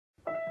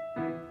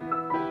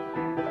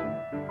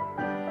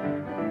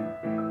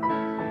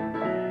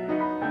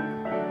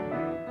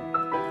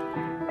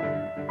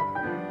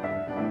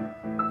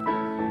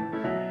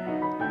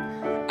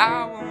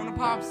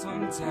pop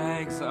some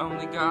tags. I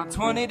only got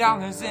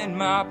 $20 in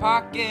my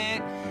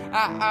pocket.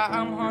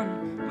 I'm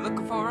hunting,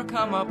 looking for a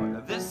come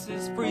up. This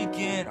is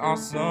freaking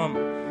awesome.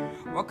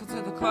 Welcome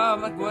to the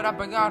club, like what up,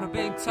 I got a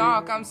big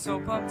talk. I'm so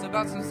pumped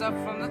about some stuff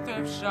from the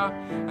thrift shop.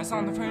 I saw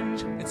on the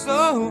fringe, it's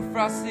so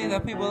frosty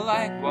that people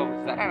like, what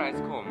was that? A nice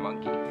cool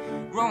monkey.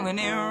 Rolling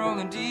in,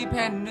 rolling deep,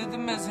 heading to the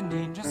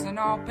mezzanine. Dressed in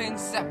all pink,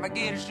 set my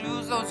gator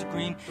shoes, those are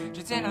green.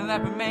 Just in a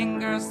leopard man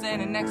girl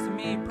standing next to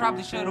me.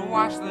 Probably should've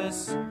watched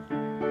this.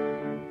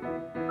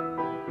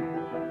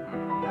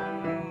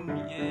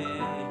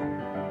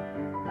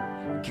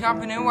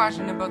 Copping and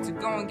washing, about to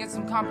go and get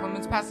some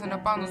compliments. Passing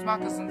up on those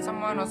moccasins,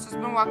 someone else has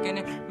been walking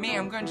in. Me,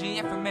 I'm grungy,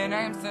 yeah, for man,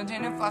 I am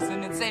stunting and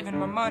flossing and saving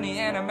my money,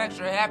 and I'm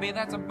extra happy,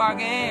 that's a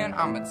bargain.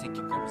 I'ma take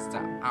your grandpa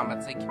style, I'ma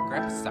take your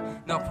grandpa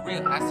style. No, for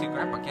real, ask your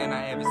grandpa, can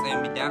I ever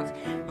send me down?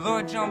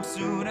 Velour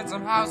jumpsuit and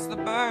some house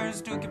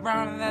slippers, Dookie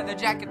brown leather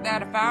jacket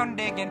that I found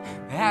digging.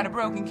 I had a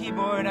broken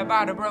keyboard, I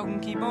bought a broken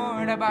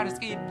keyboard. I bought a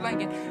ski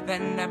blanket,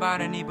 then I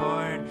bought a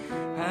kneeboard.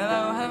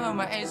 Hello, hello,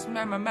 my ace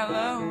man, my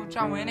mellow.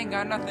 John Wayne ain't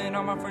got nothing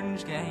on my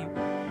fringe game.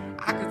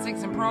 I could take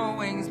some pro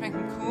wings, make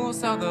them cool,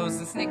 sell those,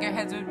 and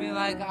sneakerheads would be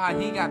like, ah,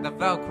 he got the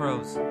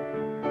Velcros.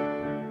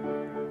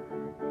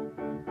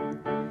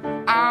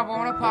 I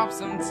wanna pop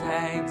some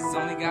tags,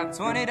 only got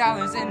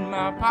 $20 in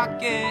my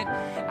pocket.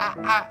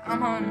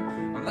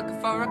 I'm looking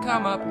for a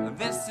come up,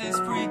 this is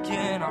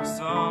freaking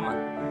awesome.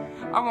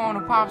 I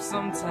wanna pop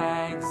some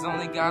tags,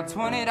 only got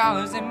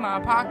 $20 in my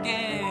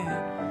pocket.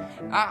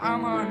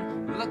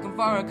 I'm looking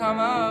for a come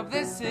up,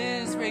 this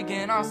is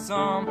freaking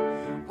awesome.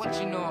 What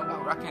you know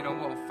about rocking a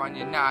wolf on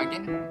your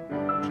noggin?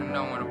 What you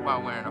know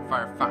about wearing a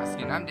Firefox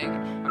skin? I'm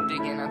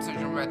digging, I'm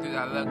searching right through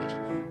that luggage.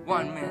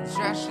 One man's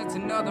trash, it's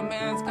another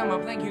man's come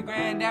up. Thank you,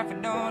 granddad, for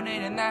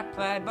donating that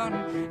plaid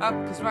button up.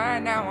 Cause right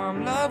now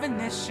I'm loving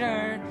this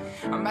shirt.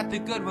 I'm at the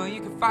Goodwill,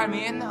 you can find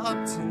me in the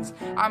Uptons.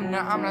 I'm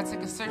not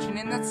sick of searching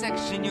in that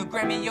section. Your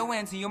Grammy, your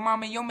auntie, your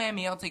mama, your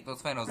mammy. I'll take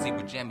those flannel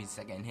zebra jammies,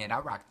 second hit, I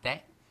rock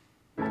that.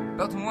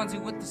 Built a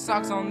onesie with the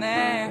socks on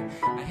there.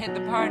 I hit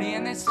the party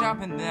and they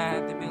stopping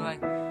that. They'd be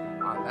like,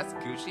 oh, that's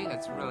Gucci,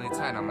 that's really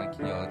tight. I'm like,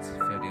 yo, it's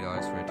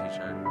 $50 for a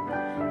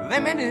t-shirt.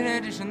 Limited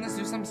edition, let's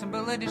do some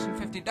simple edition.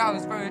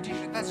 $50 for a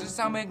t-shirt, that's just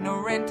so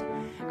ignorant.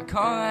 I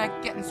call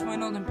that getting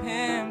swindled and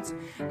pimped.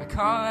 I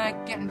call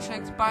that getting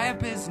tricked by a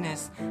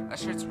business. That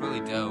shirt's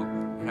really dope.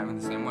 And having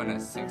the same one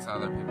as 6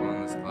 other people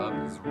in this club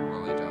is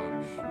really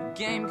dope.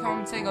 Game,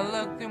 come take a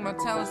look through my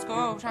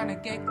telescope. Trying to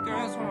get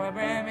girls for my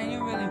brand, man,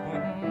 you really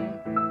won't.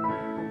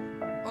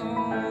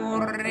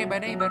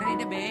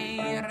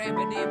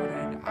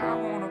 I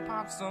wanna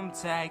pop some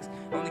tags,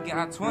 only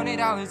got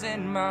 $20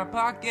 in my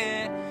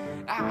pocket.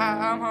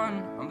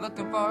 I'm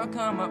looking for a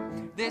come up,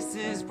 this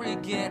is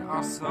freaking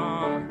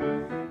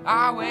awesome.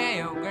 I wear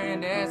your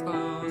granddad's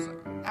clothes,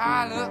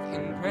 I look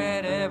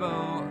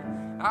incredible.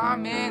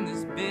 I'm in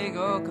this big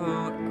old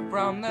coat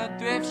from the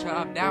thrift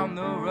shop down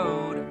the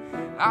road.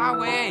 I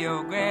wear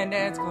your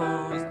granddad's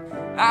clothes,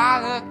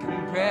 I look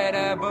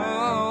incredible.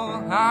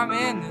 I'm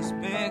in this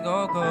big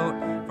old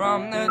coat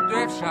from the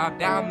thrift shop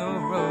down the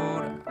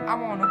road. I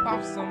wanna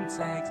pop some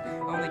tags,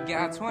 only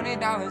got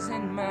 $20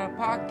 in my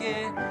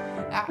pocket.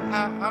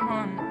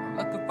 I'm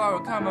looking for a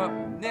come up,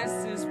 this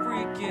is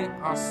freaking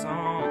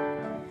awesome.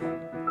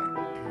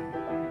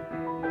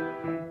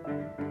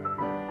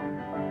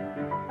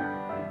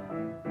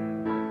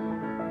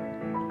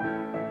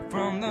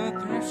 From the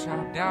thrift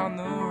shop down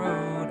the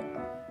road.